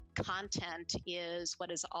Content is what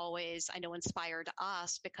has always, I know, inspired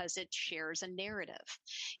us because it shares a narrative.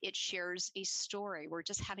 It shares a story. We're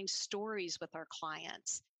just having stories with our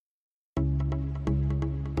clients.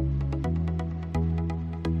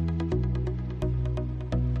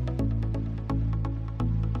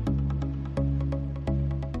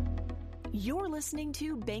 You're listening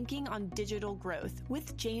to Banking on Digital Growth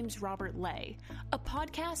with James Robert Lay, a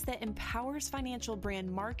podcast that empowers financial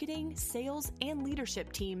brand marketing, sales, and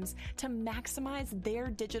leadership teams to maximize their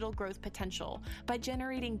digital growth potential by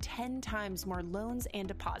generating 10 times more loans and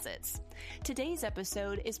deposits. Today's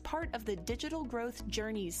episode is part of the Digital Growth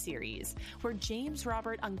Journeys series, where James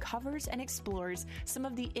Robert uncovers and explores some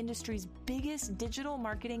of the industry's biggest digital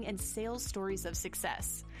marketing and sales stories of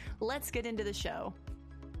success. Let's get into the show.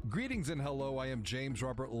 Greetings and hello, I am James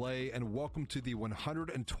Robert Lay, and welcome to the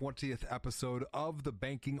 120th episode of the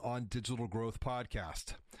Banking on Digital Growth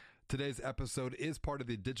podcast. Today's episode is part of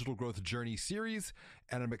the Digital Growth Journey series,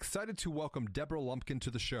 and I'm excited to welcome Deborah Lumpkin to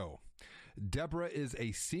the show. Deborah is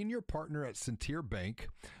a senior partner at Centier Bank,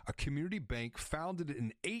 a community bank founded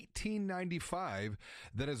in 1895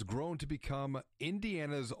 that has grown to become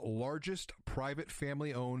Indiana's largest private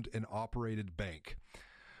family-owned and operated bank.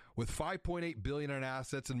 With $5.8 billion in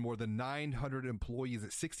assets and more than 900 employees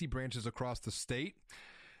at 60 branches across the state,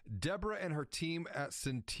 Deborah and her team at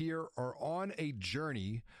Centier are on a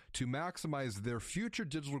journey to maximize their future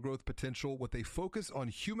digital growth potential with a focus on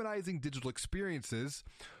humanizing digital experiences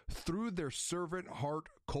through their servant heart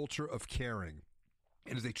culture of caring.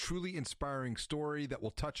 It is a truly inspiring story that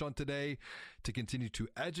we'll touch on today to continue to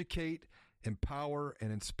educate, empower,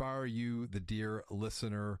 and inspire you, the dear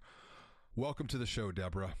listener. Welcome to the show,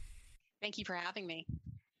 Deborah. Thank you for having me.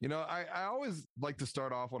 You know, I always like to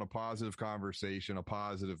start off on a positive conversation, a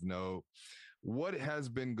positive note. What has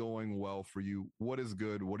been going well for you? What is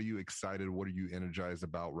good? What are you excited? What are you energized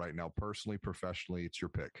about right now? Personally, professionally, it's your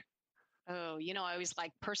pick. Oh, I always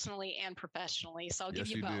like personally and professionally, so I'll give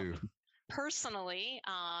you both. Yes, you do. Personally,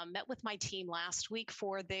 met with my team last week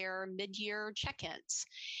for their mid-year check-ins.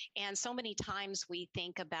 And so many times we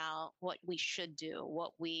think about what we should do,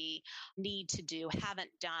 what we need to do,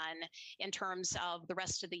 haven't done in terms of the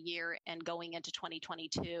rest of the year and going into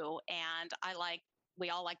 2022. And we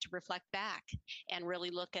all like to reflect back and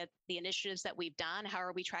really look at the initiatives that we've done. How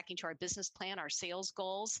are we tracking to our business plan, our sales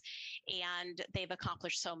goals? And they've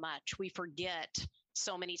accomplished so much. We forget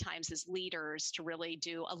so many times as leaders to really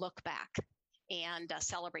do a look back and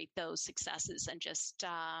celebrate those successes and just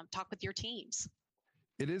talk with your teams.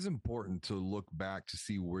 It is important to look back to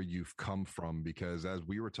see where you've come from, because as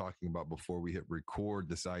we were talking about before we hit record,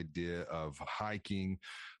 this idea of hiking,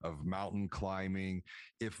 of mountain climbing,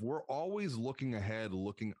 if we're always looking ahead,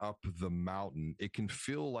 looking up the mountain, it can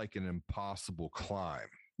feel like an impossible climb.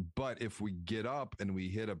 But if we get up and we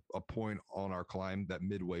hit a point on our climb, that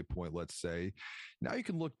midway point, let's say, now you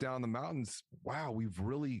can look down the mountains. Wow, we've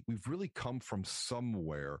really come from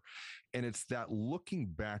somewhere. And it's that looking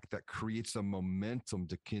back that creates a momentum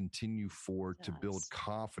to continue forward, to build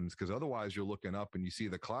confidence. Because otherwise you're looking up and you see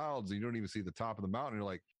the clouds and you don't even see the top of the mountain. You're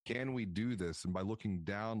like, can we do this? And by looking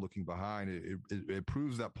down, looking behind, it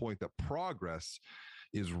proves that point that progress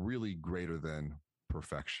is really greater than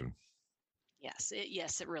perfection. Yes,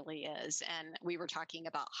 it really is. And we were talking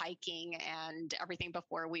about hiking and everything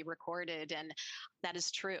before we recorded, and that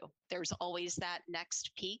is true. There's always that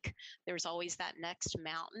next peak. There's always that next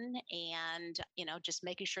mountain, and, just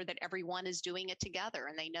making sure that everyone is doing it together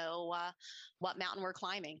and they know what mountain we're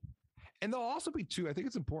climbing. And there'll also be, too, I think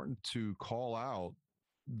it's important to call out,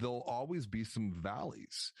 there'll always be some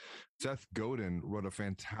valleys. Seth Godin wrote a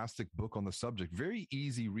fantastic book on the subject, very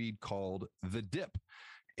easy read, called The Dip.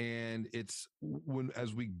 And it's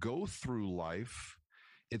as we go through life,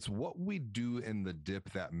 it's what we do in the dip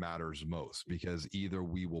that matters most, because either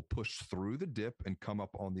we will push through the dip and come up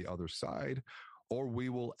on the other side, or we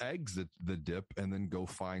will exit the dip and then go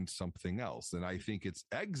find something else. And I think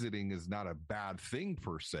exiting is not a bad thing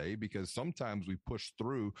per se, because sometimes we push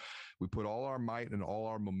through, we put all our might and all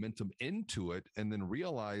our momentum into it, and then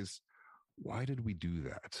realize, why did we do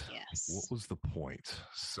that? Yes. What was the point?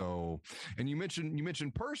 So, and you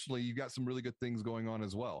mentioned personally, you've got some really good things going on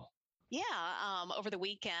as well. Yeah. Over the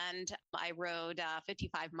weekend, I rode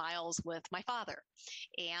 55 miles with my father.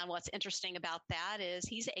 And what's interesting about that is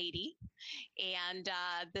he's 80. And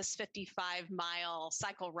this 55-mile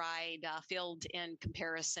cycle ride filled in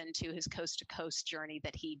comparison to his coast-to-coast journey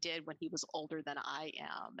that he did when he was older than I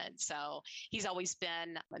am. And so he's always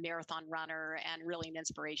been a marathon runner and really an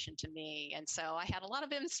inspiration to me. And so I had a lot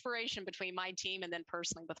of inspiration between my team and then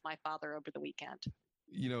personally with my father over the weekend.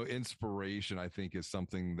 Inspiration, I think, is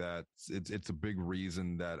something that it's a big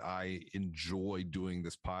reason that I enjoy doing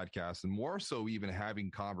this podcast, and more so even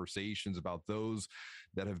having conversations about those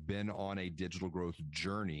that have been on a digital growth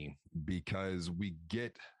journey, because we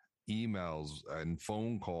get emails and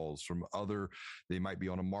phone calls from they might be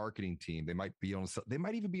on a marketing team, they might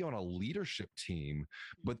even be on a leadership team,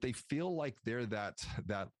 but they feel like they're that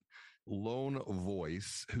lone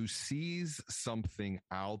voice who sees something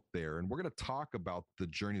out there. And we're going to talk about the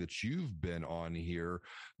journey that you've been on here.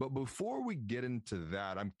 But before we get into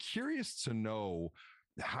that, I'm curious to know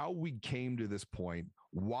how we came to this point.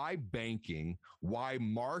 Why banking? Why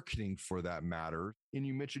marketing, for that matter? And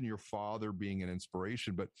you mentioned your father being an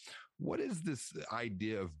inspiration, but what is this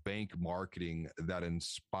idea of bank marketing that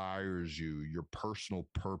inspires you, your personal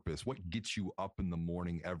purpose? What gets you up in the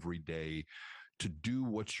morning every day to do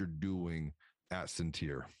what you're doing at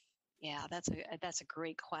Centeer? Yeah, that's a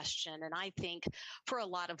great question. And I think for a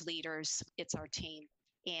lot of leaders, it's our team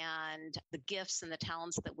and the gifts and the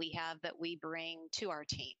talents that we have that we bring to our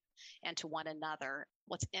team and to one another.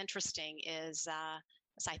 What's interesting is,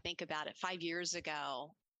 as I think about it, 5 years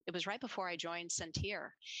ago, it was right before I joined Centeer,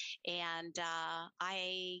 and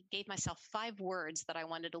I gave myself 5 words that I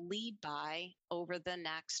wanted to lead by over the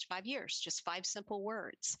next 5 years, just 5 simple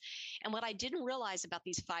words. And what I didn't realize about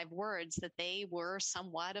these 5 words, that they were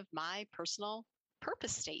somewhat of my personal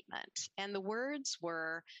purpose statement. And the words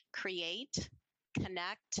were create,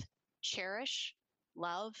 connect, cherish,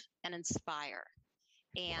 love, and inspire.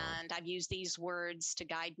 And I've used these words to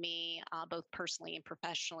guide me both personally and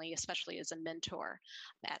professionally, especially as a mentor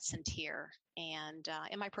at Centeer and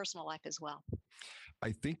in my personal life as well.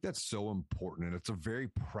 I think that's so important. And it's a very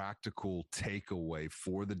practical takeaway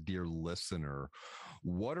for the dear listener.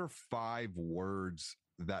 What are 5 words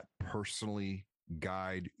that personally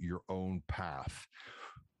guide your own path?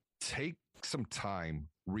 Take some time,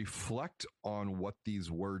 reflect on what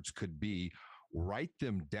these words could be, write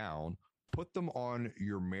them down, put them on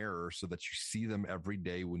your mirror so that you see them every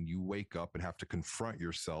day when you wake up and have to confront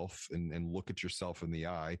yourself and look at yourself in the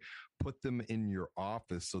eye. Put them in your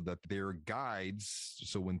office so that they're guides.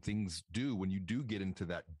 So when you do get into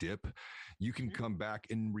that dip, you can come back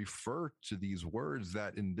and refer to these words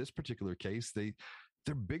that, in this particular case,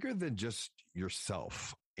 they're bigger than just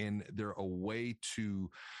yourself. And they're a way to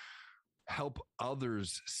help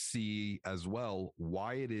others see as well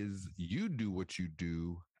why it is you do what you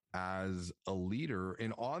do as a leader.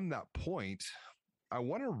 And on that point, I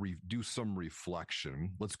want to do some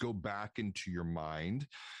reflection. Let's go back into your mind.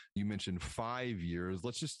 You mentioned 5 years.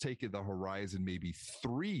 Let's just take it the horizon, maybe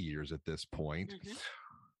 3 years at this point. Mm-hmm.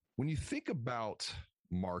 When you think about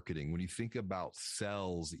marketing, when you think about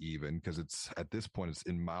sales, even, because it's at this point, it's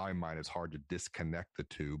in my mind, it's hard to disconnect the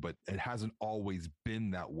two, but it hasn't always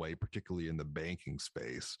been that way, particularly in the banking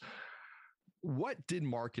space. What did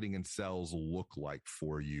marketing and sales look like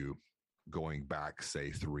for you going back,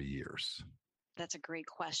 say, 3 years? That's a great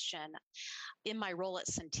question. In my role at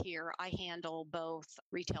Centeer, I handle both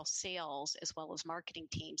retail sales as well as marketing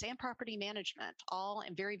teams and property management, all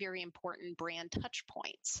in very, very important brand touch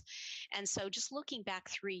points. And so just looking back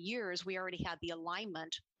 3 years, we already had the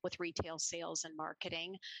alignment with retail sales and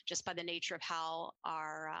marketing, just by the nature of how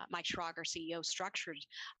Mike Schrag, our CEO, structured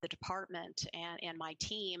the department and my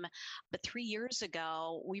team. But 3 years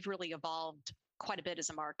ago, we've really evolved quite a bit as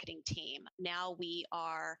a marketing team. Now we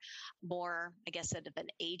are more, I guess, of an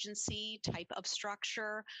agency type of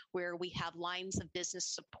structure where we have lines of business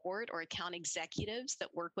support or account executives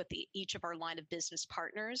that work with each of our line of business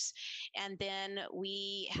partners. And then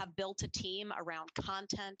we have built a team around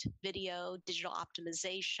content, video, digital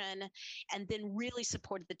optimization, and then really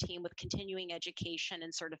supported the team with continuing education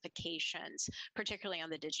and certifications, particularly on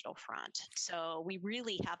the digital front. So we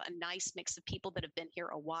really have a nice mix of people that have been here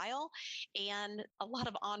a while and a lot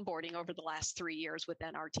of onboarding over the last 3 years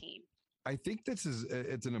within our team. I think it's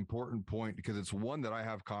an important point because it's one that I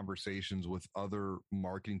have conversations with other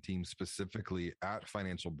marketing teams, specifically at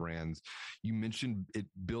Financial Brands. You mentioned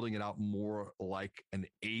building it out more like an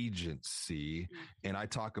agency. Mm-hmm. And I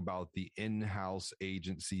talk about the in-house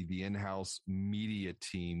agency, the in-house media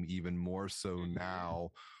team, even more so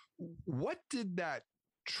now. What did that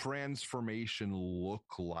transformation look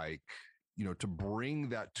like, to bring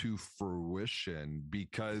that to fruition?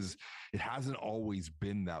 Because it hasn't always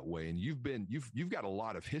been that way. And you've got a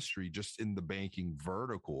lot of history just in the banking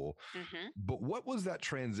vertical. Mm-hmm. But what was that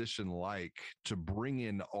transition like to bring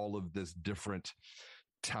in all of this different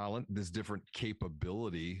talent, this different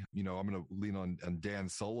capability? I'm going to lean on Dan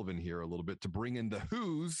Sullivan here a little bit to bring in the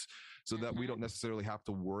who's so that we don't necessarily have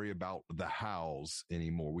to worry about the how's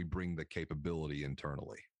anymore. We bring the capability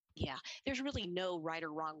internally. Yeah, there's really no right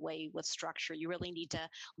or wrong way with structure. You really need to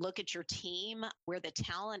look at your team, where the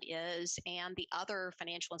talent is, and the other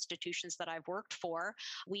financial institutions that I've worked for.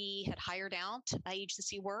 We had hired out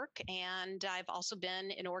agency work, and I've also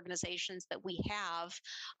been in organizations that we have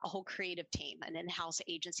a whole creative team, an in house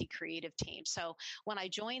agency creative team. So when I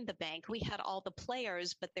joined the bank, we had all the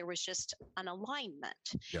players, but there was just an alignment.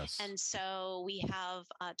 Yes. And so we have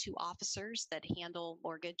two officers that handle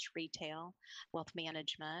mortgage, retail, wealth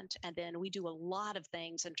management. And then we do a lot of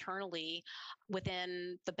things internally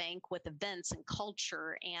within the bank with events and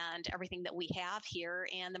culture and everything that we have here.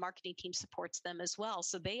 And the marketing team supports them as well.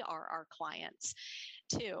 So they are our clients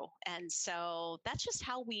too. And so that's just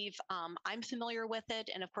how I'm familiar with it.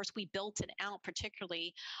 And of course, we built it out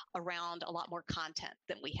particularly around a lot more content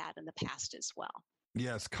than we had in the past as well.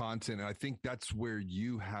 Yes, content. And I think that's where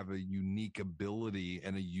you have a unique ability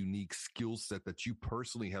and a unique skill set that you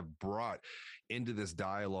personally have brought into this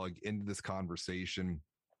dialogue, into this conversation.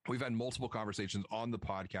 We've had multiple conversations on the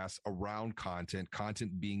podcast around content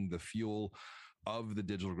being the fuel of the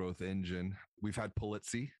digital growth engine. We've had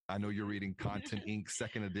Pulitzi. I know you're reading Content Inc.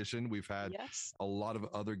 second edition. We've had a lot of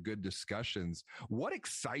other good discussions. What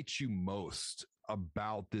excites you most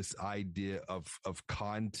about this idea of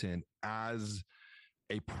content as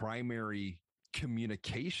a primary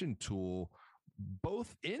communication tool,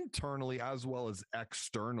 both internally as well as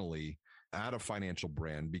externally at a financial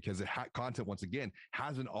brand? Because content, once again,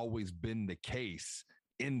 hasn't always been the case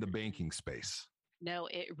in the banking space. No,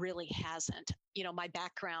 it really hasn't. You know, my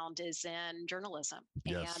background is in journalism,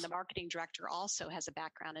 and the marketing director also has a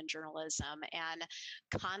background in journalism. And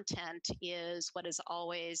content is what has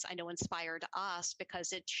always, I know, inspired us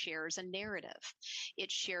because it shares a narrative.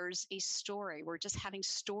 It shares a story. We're just having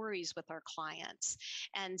stories with our clients.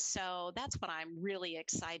 And so that's what I'm really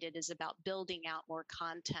excited is about building out more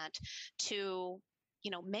content to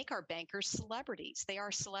make our bankers celebrities. They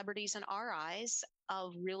are celebrities in our eyes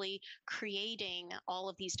of really creating all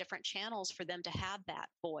of these different channels for them to have that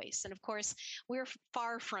voice. And of course, we're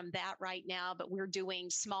far from that right now, but we're doing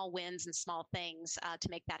small wins and small things to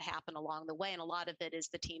make that happen along the way. And a lot of it is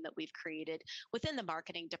the team that we've created within the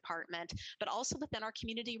marketing department, but also within our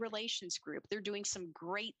community relations group. They're doing some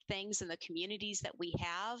great things in the communities that we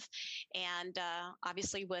have. And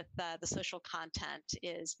obviously with the social content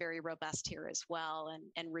is very robust here as well,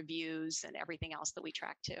 and reviews and everything else that we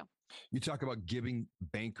track too. You talk about giving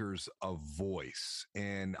bankers a voice,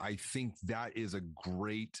 and I think that is a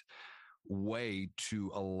great way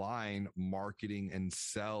to align marketing and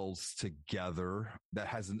sales together that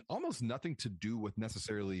has almost nothing to do with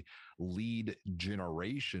necessarily lead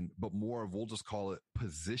generation, but more of, we'll just call it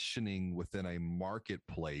positioning within a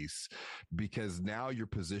marketplace, because now you're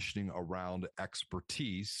positioning around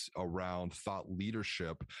expertise, around thought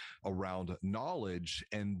leadership, around knowledge,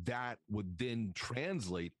 and that would then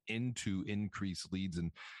translate into increased leads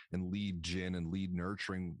and lead gen and lead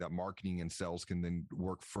nurturing that marketing and sales can then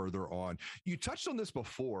work further on. You touched on this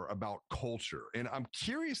before about culture, and I'm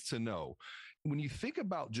curious to know, when you think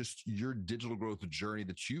about just your digital growth journey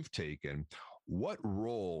that you've taken, what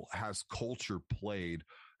role has culture played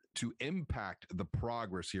to impact the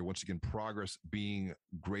progress here? Once again, progress being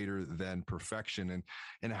greater than perfection.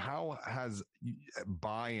 And how has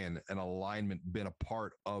buy-in and alignment been a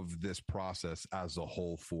part of this process as a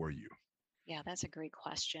whole for you? Yeah, that's a great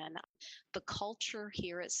question. The culture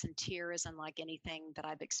here at Centere is unlike anything that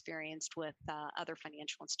I've experienced with other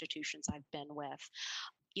financial institutions I've been with.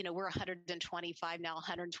 We're 125 now,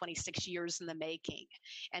 126 years in the making.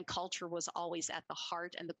 And culture was always at the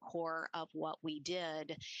heart and the core of what we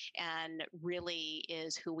did, and really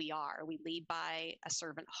is who we are. We lead by a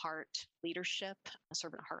servant heart leadership, a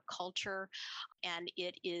servant heart culture, and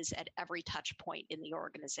it is at every touch point in the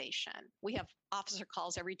organization. We have officer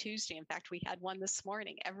calls every Tuesday. In fact, we had one this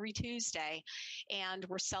morning every Tuesday, and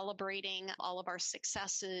we're celebrating all of our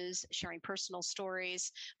successes, sharing personal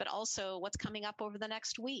stories, but also what's coming up over the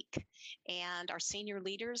next week. And our senior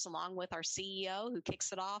leaders, along with our CEO, who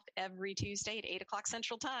kicks it off every Tuesday at 8:00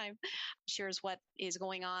 Central Time, shares what is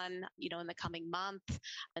going on, in the coming month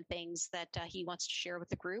and things that he wants to share with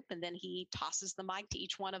the group. And then he tosses the mic to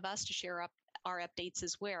each one of us to share up our updates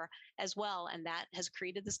as well. And that has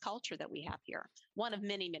created this culture that we have here. One of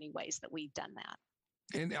many, many ways that we've done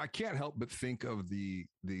that. And I can't help but think of the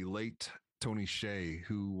late Tony Hsieh,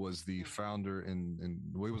 who was the founder and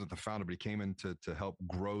well, he wasn't the founder, but he came in to help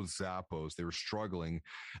grow Zappos. They were struggling,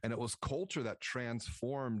 and it was culture that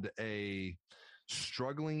transformed a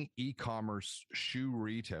struggling e-commerce shoe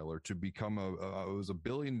retailer to become it was $1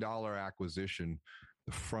 billion acquisition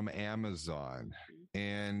from Amazon.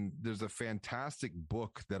 And there's a fantastic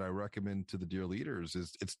book that I recommend to the dear leaders.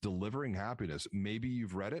 It's Delivering Happiness. Maybe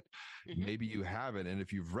you've read it, maybe you haven't. And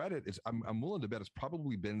if you've read it, I'm willing to bet it's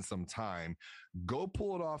probably been some time. Go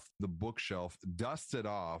pull it off the bookshelf, dust it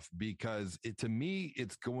off, because to me,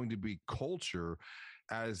 it's going to be culture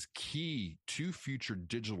as key to future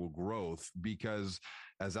digital growth. Because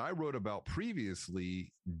as I wrote about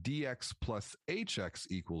previously, DX plus HX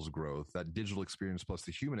equals growth, that digital experience plus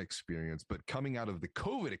the human experience. But coming out of the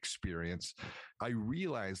COVID experience, I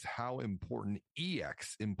realized how important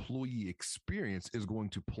EX, employee experience, is going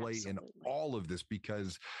to play in all of this,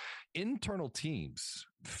 because internal teams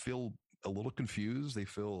feel a little confused. They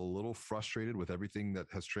feel a little frustrated with everything that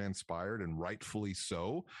has transpired, and rightfully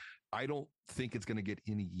so. I don't think it's going to get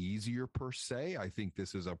any easier per se. I think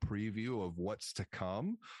this is a preview of what's to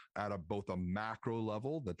come at both a macro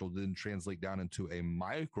level that will then translate down into a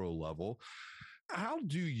micro level. How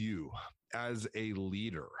do you, as a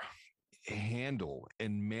leader, handle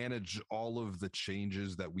and manage all of the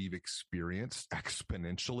changes that we've experienced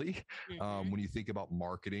exponentially? When you think about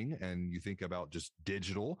marketing and you think about just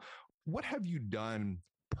digital, what have you done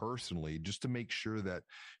personally just to make sure that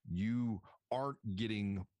you aren't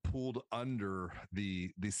getting pulled under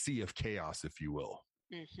the sea of chaos, if you will?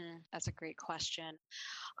 That's a great question.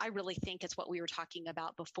 I really think it's what we were talking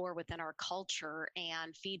about before within our culture,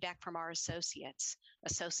 and feedback from our associates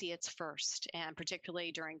first. And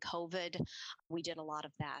particularly during COVID, we did a lot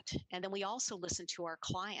of that. And then we also listened to our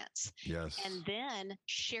clients. Yes. And then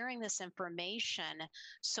sharing this information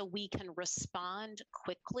so we can respond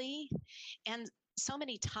quickly. And so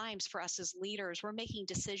many times for us as leaders, we're making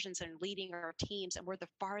decisions and leading our teams, and we're the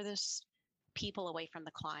farthest people away from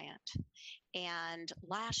the client. And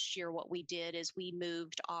last year, what we did is we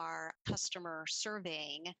moved our customer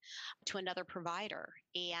surveying to another provider.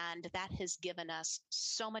 And that has given us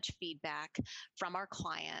so much feedback from our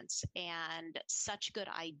clients and such good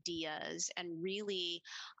ideas, and really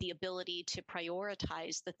the ability to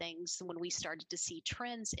prioritize the things when we started to see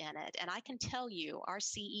trends in it. And I can tell you, our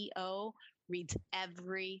CEO reads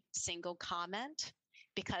every single comment,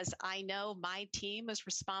 because I know my team is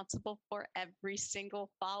responsible for every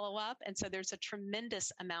single follow-up. And so there's a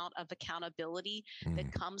tremendous amount of accountability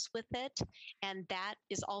that comes with it. And that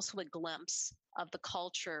is also a glimpse of the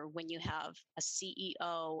culture when you have a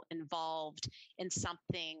CEO involved in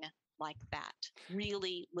something like that,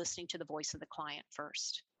 really listening to the voice of the client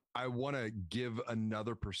first. I want to give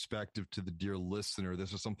another perspective to the dear listener.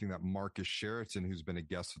 This is something that Marcus Sheraton, who's been a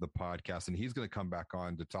guest of the podcast, and he's going to come back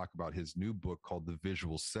on to talk about his new book called The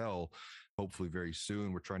Visual Sell, hopefully very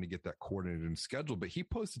soon. We're trying to get that coordinated and scheduled, but he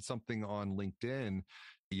posted something on LinkedIn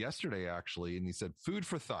yesterday, actually, and he said, food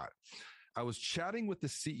for thought. I was chatting with the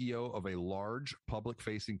CEO of a large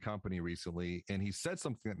public-facing company recently, and he said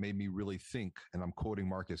something that made me really think, and I'm quoting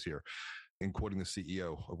Marcus here, and quoting the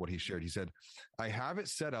CEO of what he shared. He said, I have it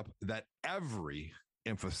set up that every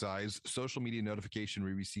social media notification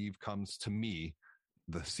we receive comes to me,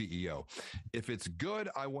 the CEO. If it's good,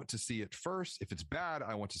 I want to see it first. If it's bad,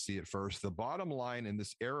 I want to see it first. The bottom line in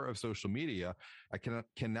this era of social media, I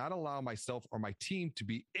cannot allow myself or my team to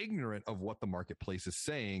be ignorant of what the marketplace is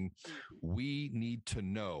saying. We need to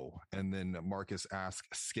know. And then Marcus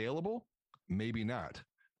asks, scalable? Maybe not.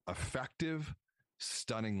 Effective?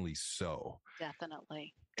 Stunningly so.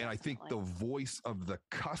 Definitely. And I think the voice of the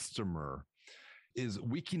customer is,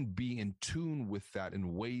 we can be in tune with that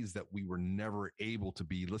in ways that we were never able to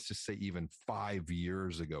be, let's just say even 5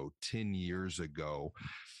 years ago, 10 years ago.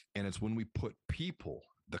 And it's when we put people,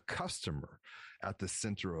 the customer, at the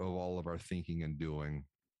center of all of our thinking and doing,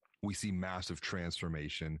 we see massive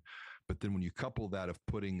transformation. But then when you couple that of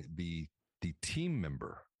putting the team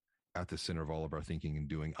member at the center of all of our thinking and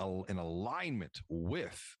doing, in alignment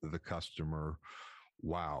with the customer,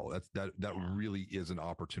 wow, that really is an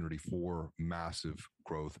opportunity for massive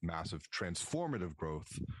growth, massive transformative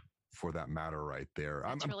growth, for that matter, right there.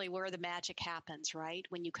 That's really where the magic happens, right?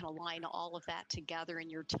 When you can align all of that together in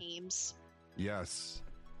your teams. Yes.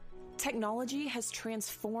 Technology has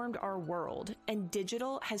transformed our world, and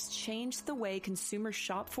digital has changed the way consumers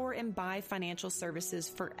shop for and buy financial services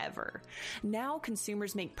forever. Now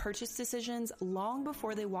consumers make purchase decisions long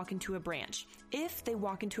before they walk into a branch, if they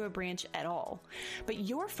walk into a branch at all. But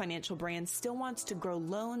your financial brand still wants to grow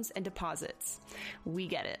loans and deposits. We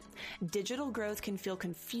get it. Digital growth can feel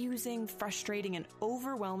confusing, frustrating, and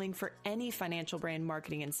overwhelming for any financial brand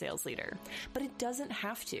marketing and sales leader. But it doesn't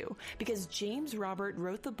have to, because James Robert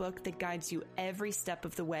wrote the book book that guides you every step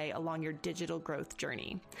of the way along your digital growth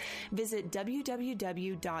journey. Visit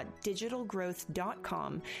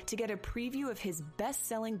www.digitalgrowth.com to get a preview of his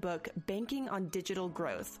best-selling book, Banking on Digital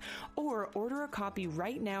Growth, or order a copy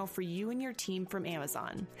right now for you and your team from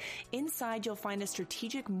Amazon. Inside, you'll find a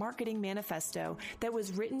strategic marketing manifesto that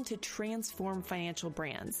was written to transform financial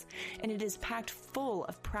brands, and it is packed full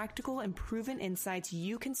of practical and proven insights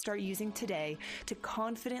you can start using today to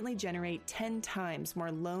confidently generate 10 times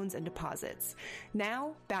more loans and deposits.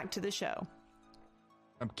 Now, back to the show.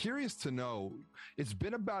 I'm curious to know, it's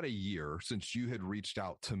been about a year since you had reached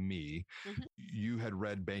out to me. Mm-hmm. You had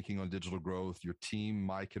read Banking on Digital Growth. Your team,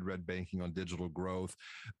 Mike, had read Banking on Digital Growth.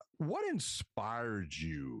 What inspired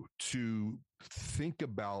you to think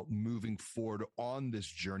about moving forward on this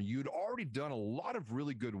journey? You'd already done a lot of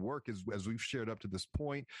really good work as we've shared up to this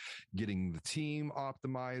point, getting the team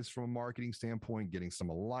optimized from a marketing standpoint, getting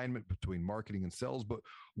some alignment between marketing and sales. But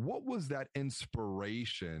what was that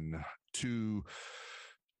inspiration to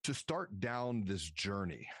start down this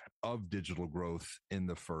journey of digital growth in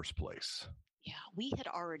the first place? Yeah, we had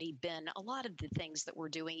already been, a lot of the things that we're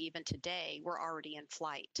doing even today were already in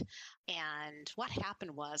flight. And what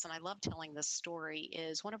happened was, and I love telling this story,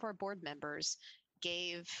 is one of our board members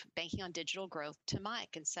gave Banking on Digital Growth to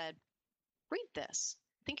Mike and said, read this.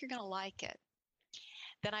 I think you're going to like it.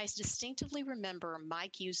 Then I distinctively remember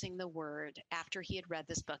Mike using the word after he had read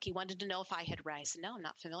this book. He wanted to know if I had read. I said, no, I'm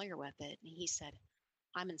not familiar with it. And he said,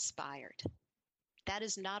 I'm inspired. That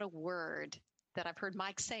is not a word that I've heard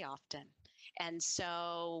Mike say often. And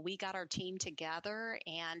so we got our team together,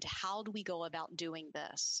 and how do we go about doing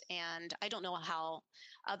this? And I don't know how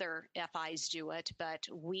other FIs do it, but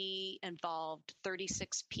we involved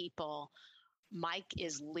 36 people. Mike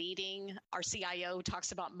is leading. Our CIO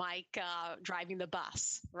talks about Mike driving the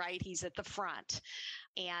bus, right? He's at the front.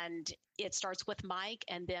 And it starts with Mike,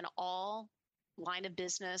 and then all line of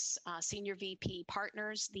business, senior VP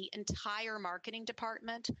partners, the entire marketing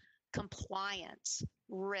department, compliance,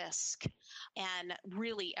 risk, and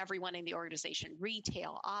really everyone in the organization,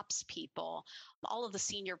 retail, ops people, all of the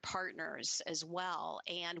senior partners as well.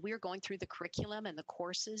 And we're going through the curriculum and the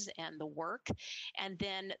courses and the work. And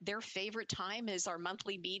then their favorite time is our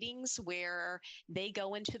monthly meetings where they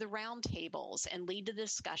go into the roundtables and lead the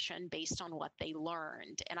discussion based on what they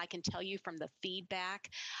learned. And I can tell you from the feedback,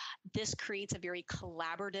 this creates a very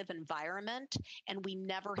collaborative environment, and we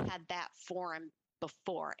never had that forum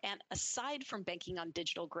before. And aside from Banking on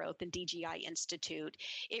Digital Growth and DGI Institute,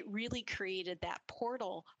 it really created that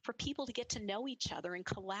portal for people to get to know each other and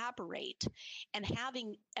collaborate. And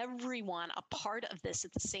having everyone a part of this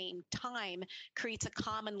at the same time creates a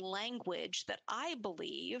common language that I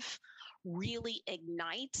believe really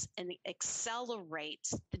ignites and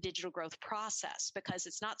accelerates the digital growth process, because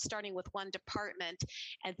it's not starting with one department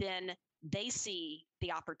and then they see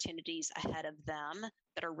the opportunities ahead of them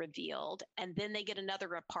that are revealed, and then they get another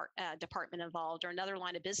department involved or another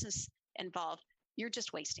line of business involved. You're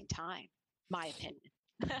just wasting time, my opinion.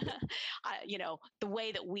 The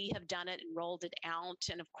way that we have done it and rolled it out,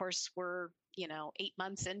 and of course we're 8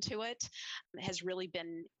 months into it, has really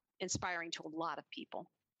been inspiring to a lot of people.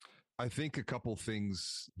 I think a couple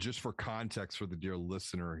things just for context for the dear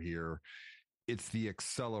listener here. It's the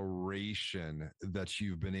acceleration that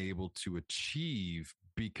you've been able to achieve,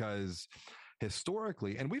 because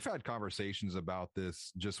historically, and we've had conversations about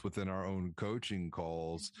this just within our own coaching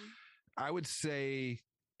calls, I would say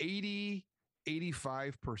 85%,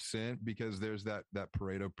 because there's that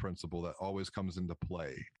Pareto principle that always comes into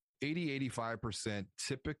play. 85%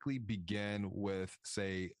 typically begin with,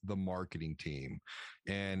 say, the marketing team.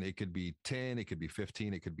 And it could be 10, it could be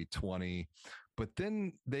 15, it could be 20. But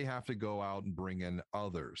then they have to go out and bring in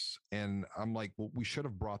others. And I'm like, well, we should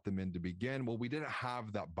have brought them in to begin. Well, we didn't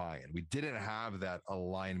have that buy-in. We didn't have that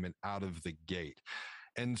alignment out of the gate.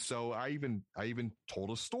 And so I even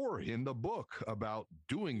told a story in the book about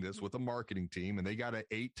doing this with a marketing team, and they got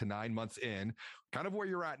 8 to 9 months in, kind of where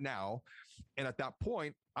you're at now. And at that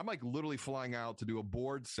point, I'm like literally flying out to do a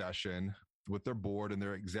board session with their board and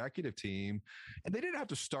their executive team. And they didn't have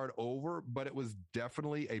to start over, but it was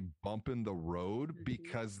definitely a bump in the road,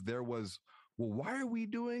 because there was, well, why are we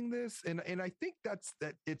doing this? And I think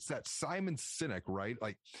it's that Simon Sinek, right?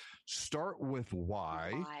 Like, start with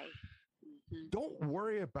why. Don't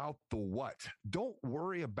worry about the what. Don't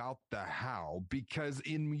worry about the how, because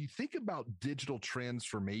when you think about digital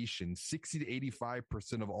transformation, 60 to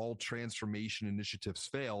 85% of all transformation initiatives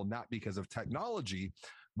fail, not because of technology,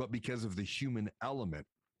 but because of the human element.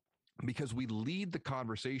 Because we lead the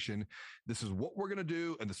conversation. This is what we're going to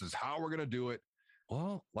do, and this is how we're going to do it.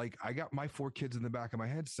 well, like I got my 4 kids in the back of my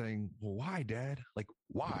head saying, well, why, Dad? Like,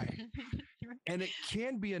 why? And it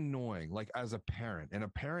can be annoying, like as a parent, and a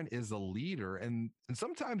parent is a leader. And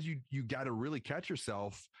sometimes you got to really catch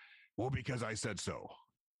yourself. Well, because I said so.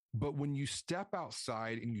 But when you step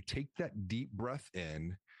outside and you take that deep breath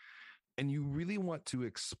in and you really want to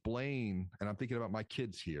explain, and I'm thinking about my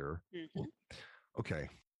kids here. Well, okay.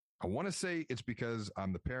 I want to say it's because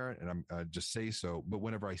I'm the parent and I'm just say so. But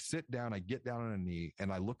whenever I sit down, I get down on a knee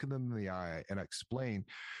and I look at them in the eye and I explain,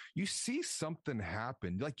 you see something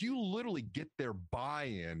happen. Like you literally get their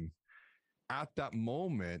buy-in at that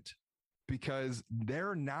moment because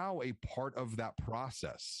they're now a part of that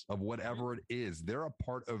process of whatever it is. They're a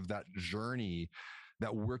part of that journey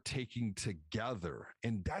that we're taking together.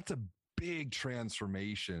 And that's a big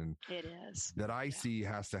transformation it is that I see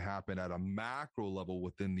has to happen at a macro level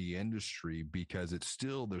within the industry because it's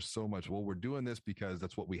still, there's so much, well, we're doing this because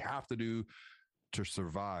that's what we have to do to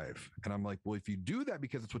survive. And I'm like, well, if you do that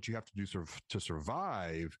because it's what you have to do to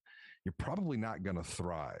survive, you're probably not going to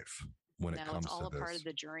thrive. When it comes it's all to a part of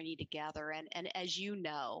the journey together. And as you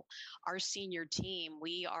know, our senior team,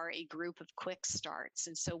 we are a group of quick starts.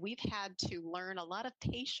 And so we've had to learn a lot of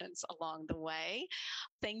patience along the way.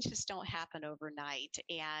 Things just don't happen overnight.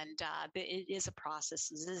 And it is a process.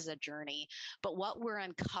 This is a journey. But what we're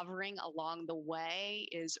uncovering along the way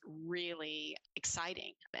is really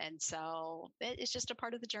exciting. And so it's just a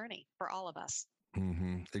part of the journey for all of us.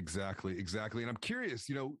 Mm-hmm. Exactly. And I'm curious,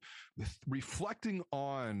 reflecting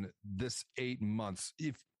on this 8 months,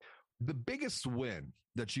 if the biggest win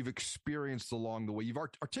that you've experienced along the way, you've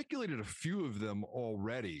articulated a few of them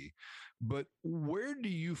already, but where do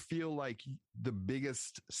you feel like the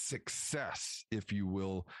biggest success, if you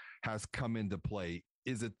will, has come into play?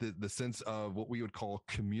 Is it the sense of what we would call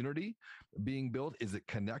community being built? Is it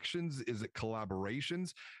connections? Is it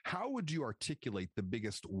collaborations? How would you articulate the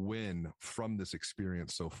biggest win from this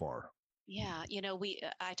experience so far? Yeah,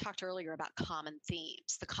 I talked earlier about common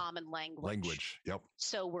themes, the common language. Yep.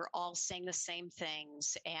 So we're all saying the same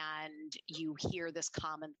things and you hear this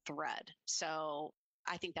common thread. So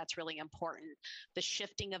I think that's really important. The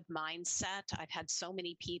shifting of mindset. I've had so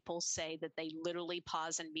many people say that they literally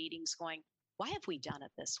pause in meetings going, why have we done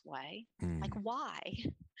it this way? Like, why?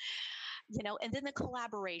 And then the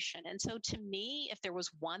collaboration. And so to me, if there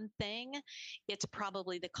was one thing, it's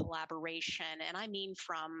probably the collaboration. And I mean,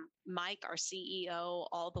 from Mike, our CEO,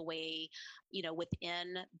 all the way,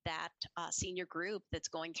 within that senior group that's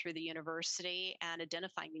going through the university and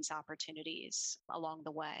identifying these opportunities along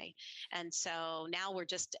the way. And so now we're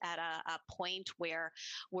just at a point where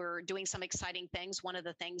we're doing some exciting things. One of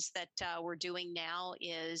the things that we're doing now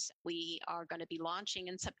is we are going to be launching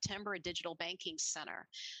in September a digital banking center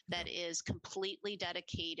that is completely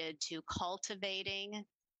dedicated to cultivating,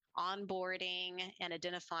 onboarding, and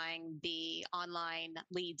identifying the online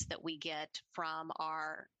leads that we get from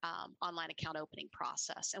our online account opening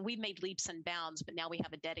process. And we've made leaps and bounds, but now we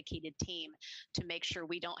have a dedicated team to make sure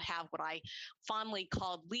we don't have what I fondly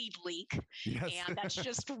call lead leak. Yes. And that's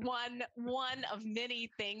just one of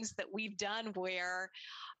many things that we've done where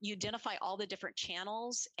you identify all the different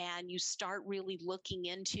channels and you start really looking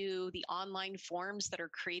into the online forms that are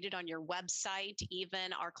created on your website.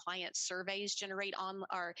 Even our client surveys generate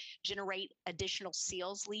additional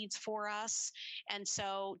sales leads for us. And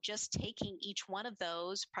so just taking each one of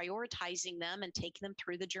those, prioritizing them and taking them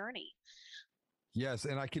through the journey. Yes.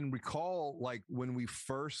 And I can recall like when we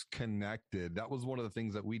first connected, that was one of the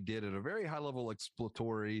things that we did at a very high level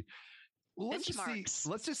exploratory. Let's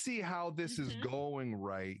just see how this is going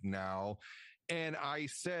right now. And I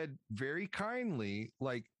said very kindly,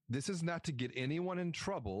 like, this is not to get anyone in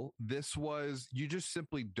trouble. This was, you just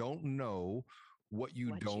simply don't know what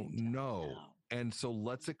you don't know. And so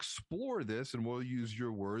let's explore this, and we'll use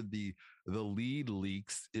your word, the lead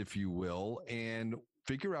leaks, if you will, and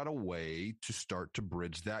figure out a way to start to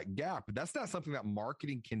bridge that gap. That's not something that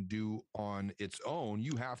marketing can do on its own.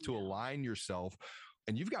 You have to align yourself.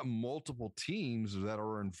 And you've got multiple teams that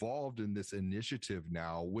are involved in this initiative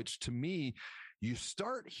now, which to me, you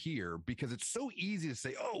start here because it's so easy to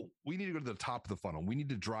say, oh, we need to go to the top of the funnel. We need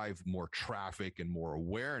to drive more traffic and more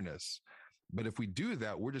awareness. But if we do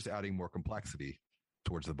that, we're just adding more complexity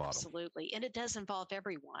towards the bottom. Absolutely. And it does involve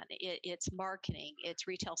everyone. It's marketing, it's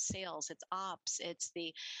retail sales, it's ops, it's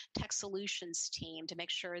the tech solutions team to make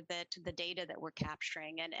sure that the data that we're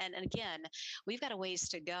capturing. And again, we've got a ways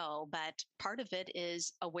to go, but part of it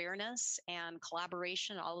is awareness and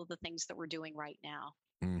collaboration, all of the things that we're doing right now.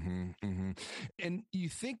 And you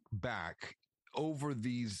think back over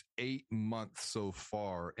these 8 months so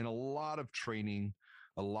far, and a lot of training,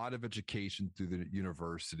 a lot of education through the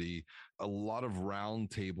university, a lot of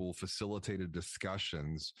roundtable facilitated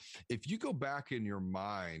discussions. If you go back in your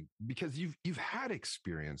mind, because you've had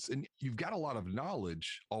experience and you've got a lot of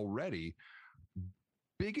knowledge already,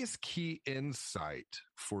 biggest key insight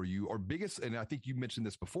for you, or biggest, and I think you mentioned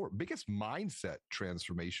this before, biggest mindset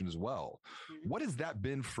transformation as well. Mm-hmm. What has that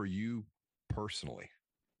been for you personally?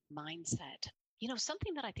 Mindset.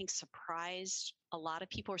 Something that I think surprised a lot of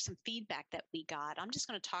people, or some feedback that we got, I'm just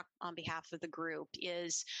going to talk on behalf of the group,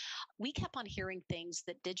 is we kept on hearing things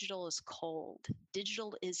that digital is cold,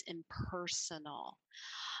 digital is impersonal.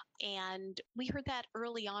 And we heard that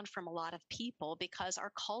early on from a lot of people because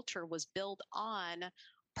our culture was built on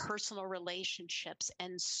personal relationships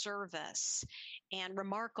and service and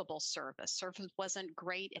remarkable service. Service wasn't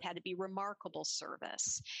great. It had to be remarkable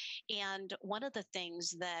service. And one of the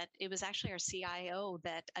things that it was actually our CIO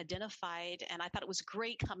that identified, and I thought it was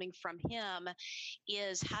great coming from him,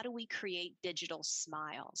 is how do we create digital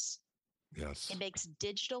smiles? Yes. It makes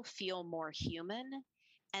digital feel more human.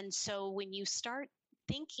 And so when you start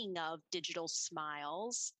thinking of digital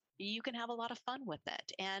smiles, you can have a lot of fun with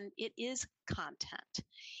it. And it is content.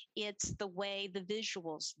 It's the way the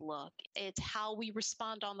visuals look. It's how we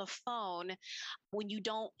respond on the phone when you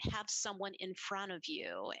don't have someone in front of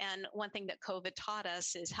you. And one thing that COVID taught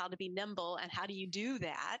us is how to be nimble and how do you do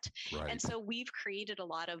that? Right. And so we've created a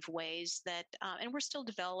lot of ways that, and we're still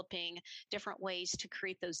developing different ways to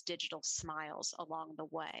create those digital smiles along the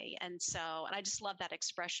way. And I just love that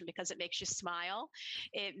expression because it makes you smile.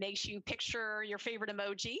 It makes you picture your favorite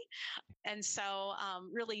emoji. And so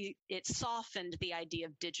really it softened the idea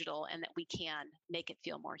of digital and that we can make it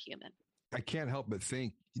feel more human. I can't help but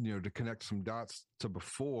think, to connect some dots to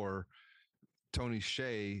before, Tony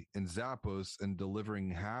Hsieh and Zappos and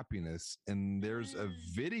Delivering Happiness. And there's a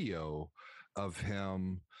video of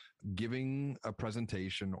him giving a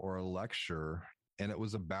presentation or a lecture, and it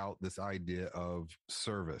was about this idea of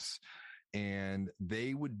service. And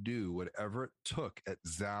they would do whatever it took at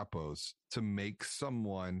Zappos to make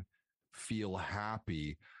someone feel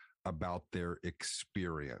happy about their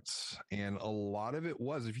experience. And a lot of it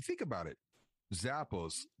was, if you think about it,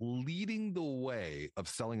 Zappos leading the way of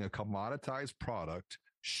selling a commoditized product,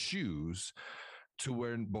 shoes, to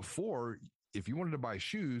when before, if you wanted to buy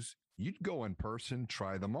shoes, you'd go in person,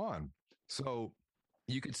 try them on. So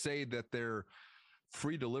you could say that their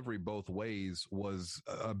free delivery both ways was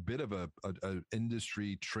a bit of a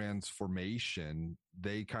industry transformation.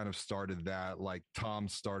 They kind of started that, like Tom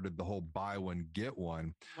started the whole buy one, get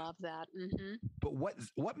one. Love that. Mm-hmm. But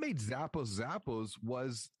what made Zappos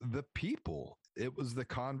was the people. It was the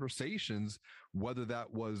conversations, whether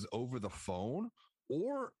that was over the phone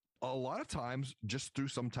or a lot of times just through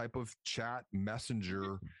some type of chat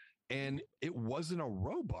messenger. And it wasn't a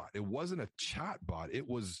robot. It wasn't a chat bot. It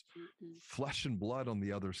was flesh and blood on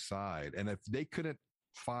the other side. And if they couldn't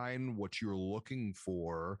find what you're looking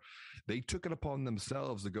for, they took it upon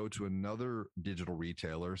themselves to go to another digital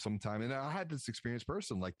retailer sometime. And I had this experience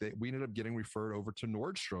personally. We ended up getting referred over to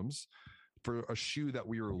Nordstrom's for a shoe that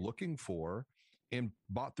we were looking for and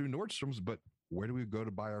bought through Nordstrom's. But where do we go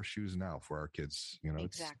to buy our shoes now for our kids?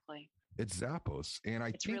 Exactly. It's Zappos. And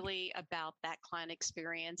it's really about that client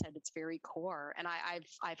experience at its very core. And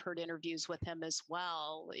I've heard interviews with him as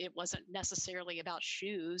well. It wasn't necessarily about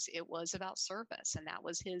shoes. It was about service. And that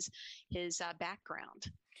was his background.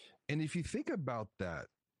 And if you think about that,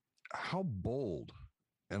 how bold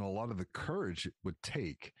and a lot of the courage it would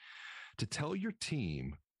take to tell your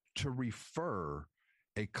team to refer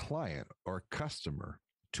a client or a customer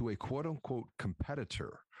to a quote unquote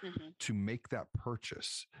competitor to make that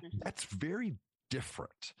purchase. That's very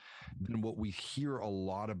different than what we hear a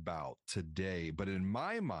lot about today. But in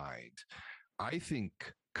my mind, I think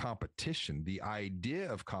competition, the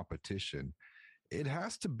idea of competition, it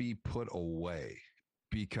has to be put away,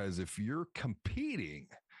 because if you're competing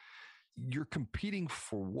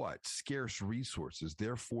for what? Scarce resources.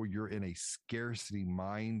 Therefore, you're in a scarcity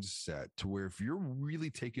mindset to where if you're really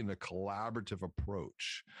taking a collaborative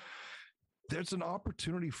approach, there's an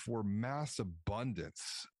opportunity for mass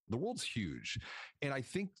abundance. The world's huge. And I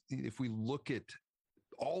think if we look at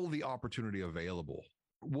all the opportunity available,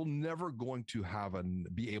 we're never going to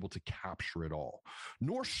be able to capture it all,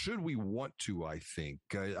 nor should we want to. I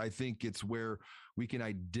think it's where we can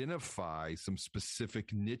identify some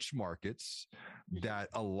specific niche markets that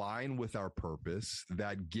align with our purpose,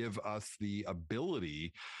 that give us the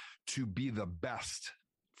ability to be the best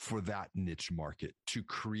for that niche market, to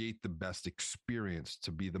create the best experience,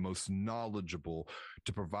 to be the most knowledgeable,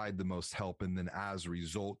 to provide the most help, and then as a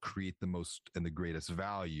result, create the most and the greatest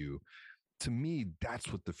value. to me,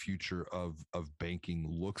 that's what the future of banking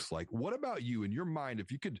looks like. What about you in your mind?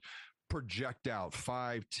 If you could project out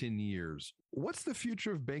 5-10 years, what's the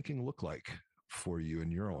future of banking look like for you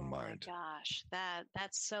in your own mind? My gosh,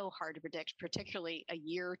 that's so hard to predict, particularly a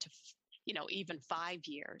year to even 5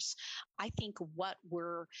 years. I think what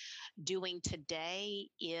we're doing today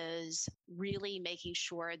is really making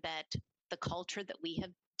sure that the culture that we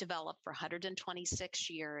have developed for 126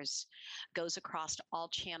 years goes across all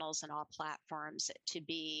channels and all platforms to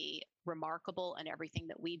be remarkable in everything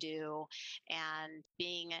that we do. And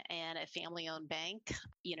being in a family-owned bank,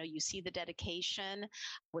 you see the dedication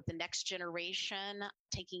with the next generation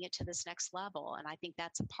taking it to this next level. And I think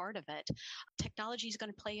that's a part of it. Technology is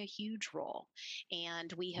going to play a huge role.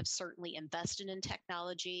 And we have certainly invested in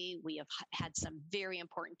technology. We have had some very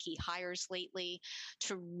important key hires lately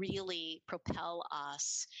to really propel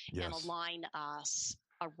us and align us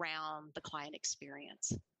around the client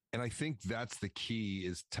experience. And I think that's the key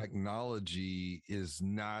is technology is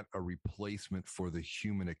not a replacement for the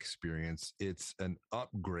human experience. It's an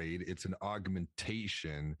upgrade. It's an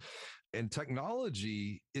augmentation. And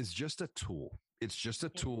technology is just a tool. It's just a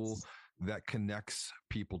tool that connects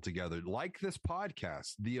people together. Like this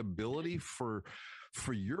podcast, the ability for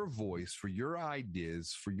your voice, for your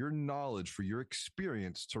ideas, for your knowledge, for your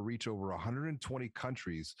experience to reach over 120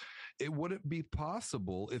 countries. It wouldn't be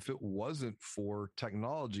possible if it wasn't for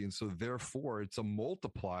technology. And so therefore it's a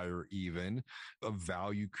multiplier even of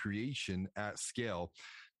value creation at scale.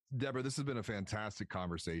 Deborah, this has been a fantastic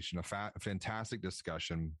conversation, a fantastic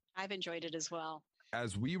discussion. I've enjoyed it as well.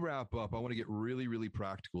 As we wrap up, I want to get really, really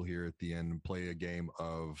practical here at the end and play a game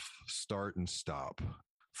of start and stop.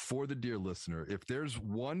 For the dear listener, if there's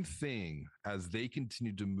one thing as they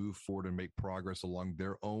continue to move forward and make progress along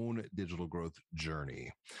their own digital growth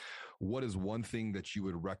journey, what is one thing that you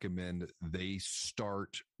would recommend they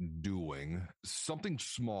start doing? Something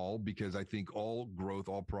small, because I think all growth,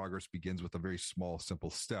 all progress begins with a very small, simple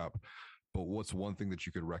step. But what's one thing that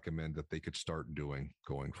you could recommend that they could start doing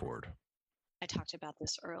going forward? I talked about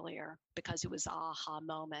this earlier because it was an aha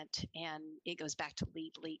moment, and it goes back to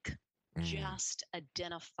lead leak. Just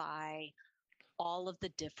identify all of the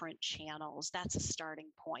different channels. That's a starting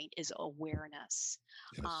point, is awareness.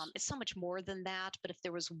 Yes. It's so much more than that. But if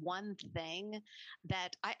there was one thing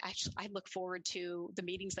that I look forward to the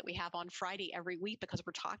meetings that we have on Friday every week, because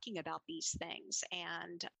we're talking about these things,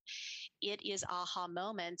 and it is aha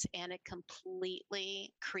moments, and it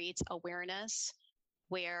completely creates awareness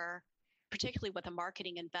where, particularly with a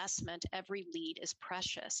marketing investment, every lead is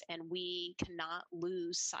precious, and we cannot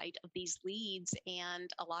lose sight of these leads. And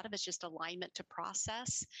a lot of it's just alignment to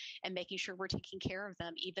process and making sure we're taking care of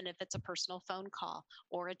them, even if it's a personal phone call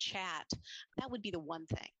or a chat. That would be the one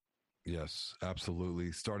thing. Yes,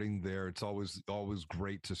 absolutely. Starting there, it's always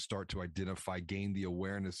great to start to identify, gain the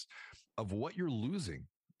awareness of what you're losing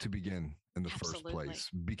to begin in the first place.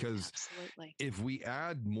 Because if we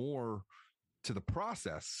add more to the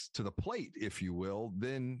process, to the plate, if you will,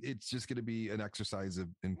 then it's just going to be an exercise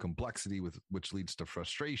in complexity, which leads to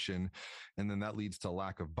frustration. And then that leads to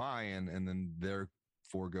lack of buy-in. And then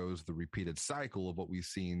therefore goes the repeated cycle of what we've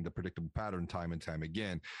seen, the predictable pattern time and time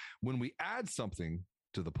again. When we add something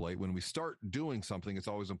to the plate, when we start doing something, it's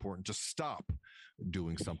always important to stop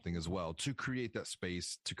doing something as well, to create that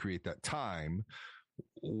space, to create that time.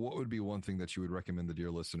 What would be one thing that you would recommend the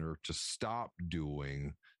dear listener to stop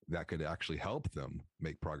doing that could actually help them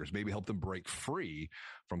make progress, maybe help them break free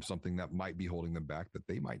from something that might be holding them back that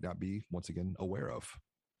they might not be, once again, aware of?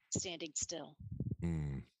 Standing still,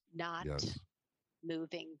 not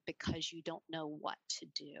moving because you don't know what to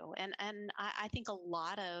do. And I think a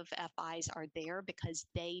lot of FIs are there because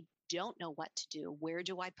they don't know what to do. Where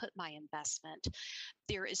do I put my investment?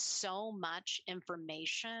 There is so much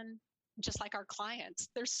information. Just like our clients,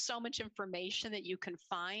 there's so much information that you can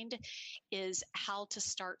find, is how to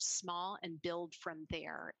start small and build from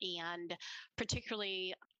there. And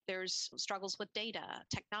particularly, there's struggles with data,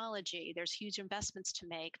 technology, there's huge investments to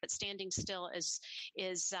make, but standing still is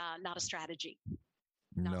not a strategy.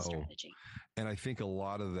 Not a strategy. And I think a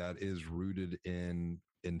lot of that is rooted in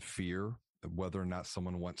fear, whether or not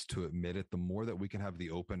someone wants to admit it. The more that we can have the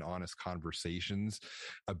open, honest conversations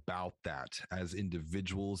about that as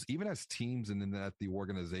individuals, even as teams, and then at the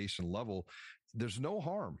organization level, there's no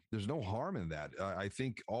harm. There's no harm in that. I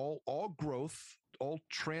think all growth, all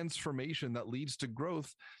transformation that leads to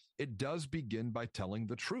growth, it does begin by telling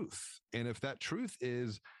the truth. And if that truth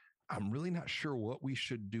is, I'm really not sure what we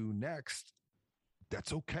should do next,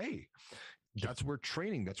 that's okay. that's where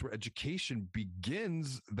training, that's where education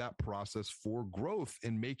begins that process for growth,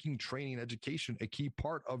 and making training and education a key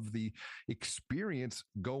part of the experience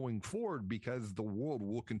going forward, because the world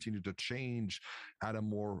will continue to change at a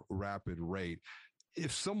more rapid rate.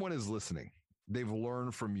 If someone is listening, they've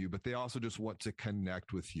learned from you, but they also just want to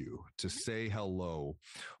connect with you, to say hello,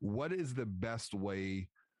 what is the best way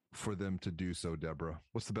for them to do so, Deborah?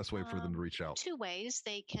 What's the best way for them to reach out? 2 ways.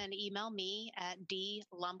 They can email me at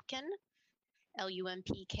dlumpkin,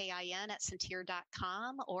 LUMPKIN at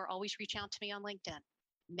Centeer.com, or always reach out to me on LinkedIn.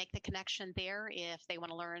 Make the connection there if they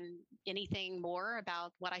want to learn anything more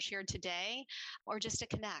about what I shared today, or just to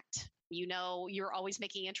connect. You know, you're always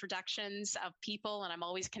making introductions of people, and I'm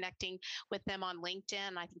always connecting with them on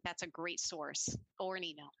LinkedIn. I think that's a great source, or an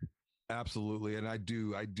email. Absolutely. And I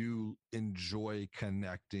do enjoy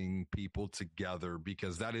connecting people together,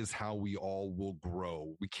 because that is how we all will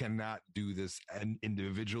grow. We cannot do this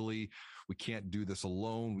individually. We can't do this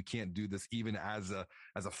alone. We can't do this even as a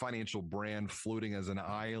financial brand floating as an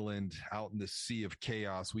island out in the sea of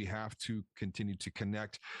chaos. We have to continue to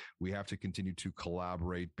connect. We have to continue to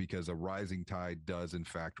collaborate, because a rising tide does in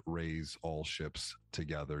fact raise all ships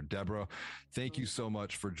together. Deborah, thank you so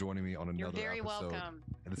much for joining me on another episode. You're very welcome.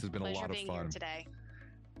 And this has been a lot of being fun here today.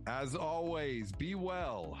 As always, be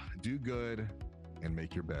well, do good, and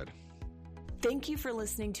make your bed. Thank you for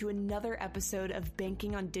listening to another episode of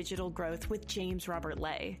Banking on Digital Growth with James Robert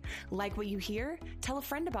Lay. Like what you hear? Tell a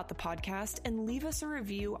friend about the podcast and leave us a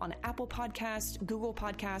review on Apple Podcasts, Google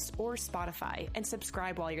Podcasts, or Spotify, and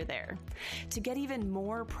subscribe while you're there. To get even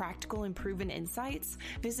more practical and proven insights,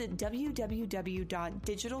 visit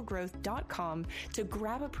www.digitalgrowth.com to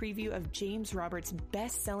grab a preview of James Robert's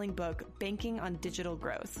best-selling book, Banking on Digital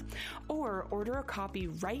Growth, or order a copy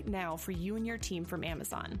right now for you and your team from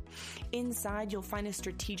Amazon. Inside, you'll find a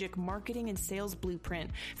strategic marketing and sales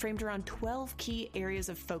blueprint framed around 12 key areas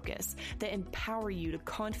of focus that empower you to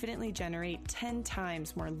confidently generate 10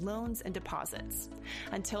 times more loans and deposits.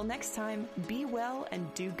 Until next time, be well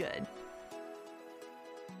and do good.